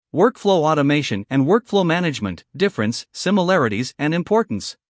Workflow automation and workflow management, difference, similarities, and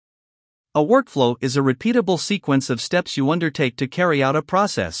importance. A workflow is a repeatable sequence of steps you undertake to carry out a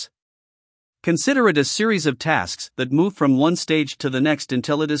process. Consider it a series of tasks that move from one stage to the next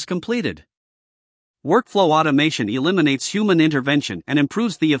until it is completed. Workflow automation eliminates human intervention and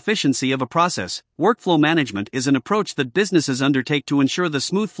improves the efficiency of a process. Workflow management is an approach that businesses undertake to ensure the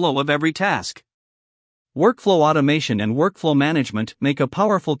smooth flow of every task. Workflow automation and workflow management make a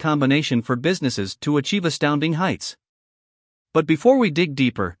powerful combination for businesses to achieve astounding heights. But before we dig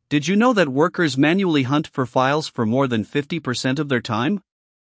deeper, did you know that workers manually hunt for files for more than 50% of their time?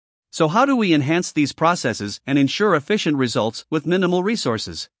 So how do we enhance these processes and ensure efficient results with minimal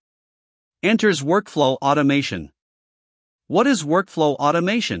resources? Enters workflow automation. What is workflow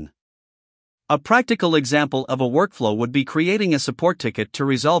automation? A practical example of a workflow would be creating a support ticket to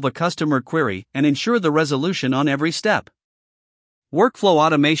resolve a customer query and ensure the resolution on every step. Workflow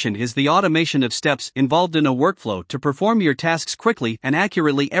automation is the automation of steps involved in a workflow to perform your tasks quickly and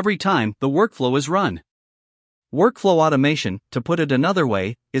accurately every time the workflow is run. Workflow automation, to put it another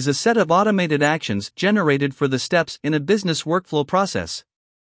way, is a set of automated actions generated for the steps in a business workflow process.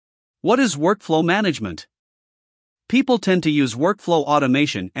 What is workflow management? People tend to use workflow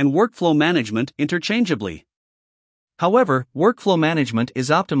automation and workflow management interchangeably. However, workflow management is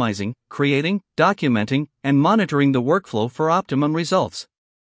optimizing, creating, documenting, and monitoring the workflow for optimum results.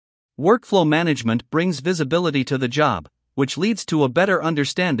 Workflow management brings visibility to the job, which leads to a better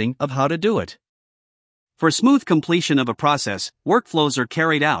understanding of how to do it. For smooth completion of a process, workflows are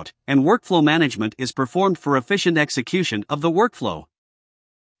carried out, and workflow management is performed for efficient execution of the workflow.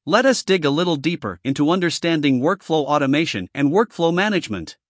 Let us dig a little deeper into understanding workflow automation and workflow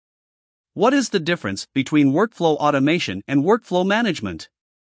management. What is the difference between workflow automation and workflow management?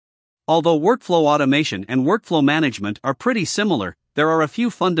 Although workflow automation and workflow management are pretty similar, there are a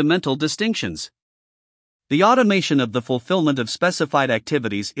few fundamental distinctions. The automation of the fulfillment of specified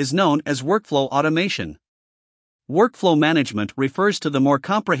activities is known as workflow automation. Workflow management refers to the more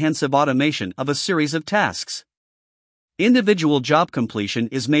comprehensive automation of a series of tasks. Individual job completion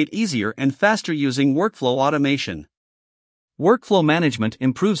is made easier and faster using workflow automation. Workflow management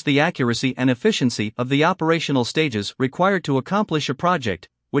improves the accuracy and efficiency of the operational stages required to accomplish a project,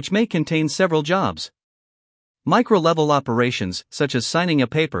 which may contain several jobs. Micro-level operations, such as signing a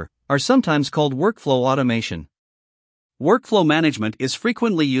paper, are sometimes called workflow automation. Workflow management is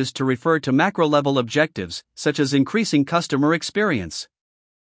frequently used to refer to macro-level objectives, such as increasing customer experience.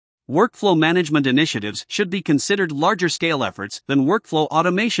 Workflow management initiatives should be considered larger-scale efforts than workflow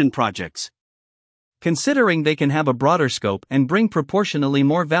automation projects, considering they can have a broader scope and bring proportionally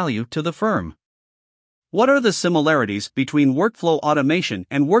more value to the firm. What are the similarities between workflow automation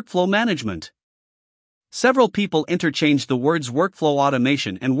and workflow management? Several people interchange the words workflow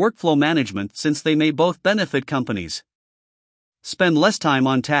automation and workflow management since they may both benefit companies. Spend less time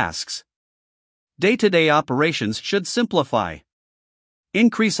on tasks. Day-to-day operations should simplify.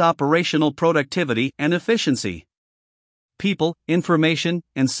 Increase operational productivity and efficiency. People, information,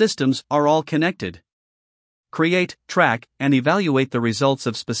 and systems are all connected. Create, track, and evaluate the results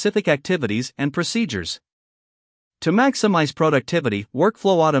of specific activities and procedures. To maximize productivity,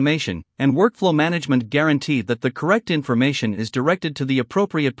 workflow automation and workflow management guarantee that the correct information is directed to the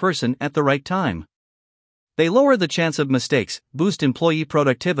appropriate person at the right time. They lower the chance of mistakes, boost employee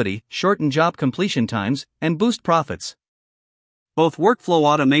productivity, shorten job completion times, and boost profits. Both workflow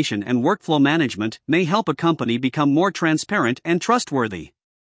automation and workflow management may help a company become more transparent and trustworthy.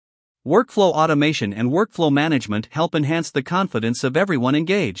 Workflow automation and workflow management help enhance the confidence of everyone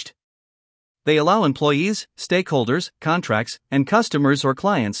engaged. They allow employees, stakeholders, contracts, and customers or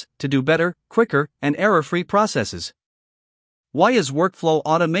clients to do better, quicker, and error-free processes. Why is workflow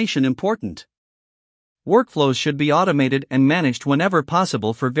automation important? Workflows should be automated and managed whenever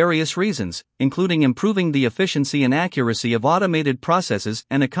possible for various reasons, including improving the efficiency and accuracy of automated processes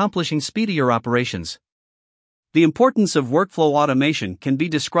and accomplishing speedier operations. The importance of workflow automation can be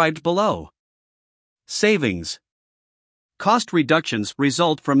described below. Savings. Cost reductions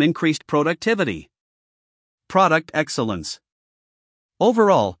result from increased productivity. Product excellence.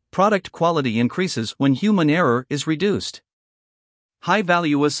 Overall, product quality increases when human error is reduced.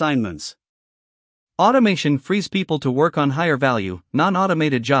 High-value assignments. Automation frees people to work on higher-value,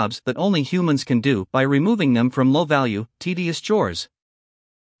 non-automated jobs that only humans can do by removing them from low-value, tedious chores.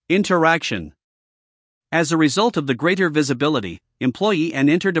 Interaction. As a result of the greater visibility, employee and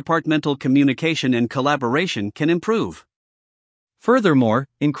interdepartmental communication and collaboration can improve. Furthermore,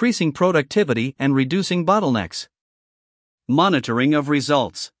 increasing productivity and reducing bottlenecks. Monitoring of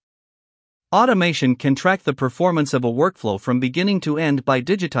results. Automation can track the performance of a workflow from beginning to end by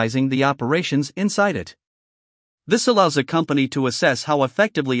digitizing the operations inside it. This allows a company to assess how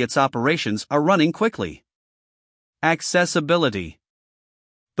effectively its operations are running quickly. Accessibility.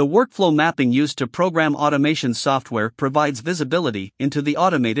 The workflow mapping used to program automation software provides visibility into the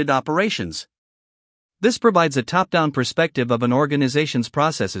automated operations. This provides a top-down perspective of an organization's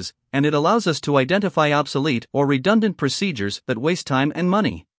processes, and it allows us to identify obsolete or redundant procedures that waste time and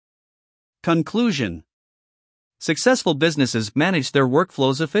money. Conclusion. Successful businesses manage their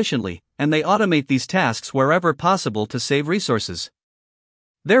workflows efficiently, and they automate these tasks wherever possible to save resources.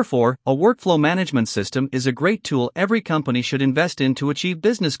 Therefore, a workflow management system is a great tool every company should invest in to achieve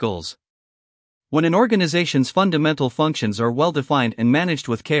business goals. When an organization's fundamental functions are well defined and managed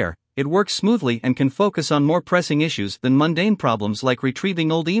with care, it works smoothly and can focus on more pressing issues than mundane problems like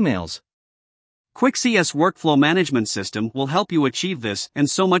retrieving old emails. QuickCS Workflow Management System will help you achieve this and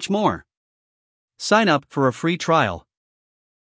so much more. Sign up for a free trial.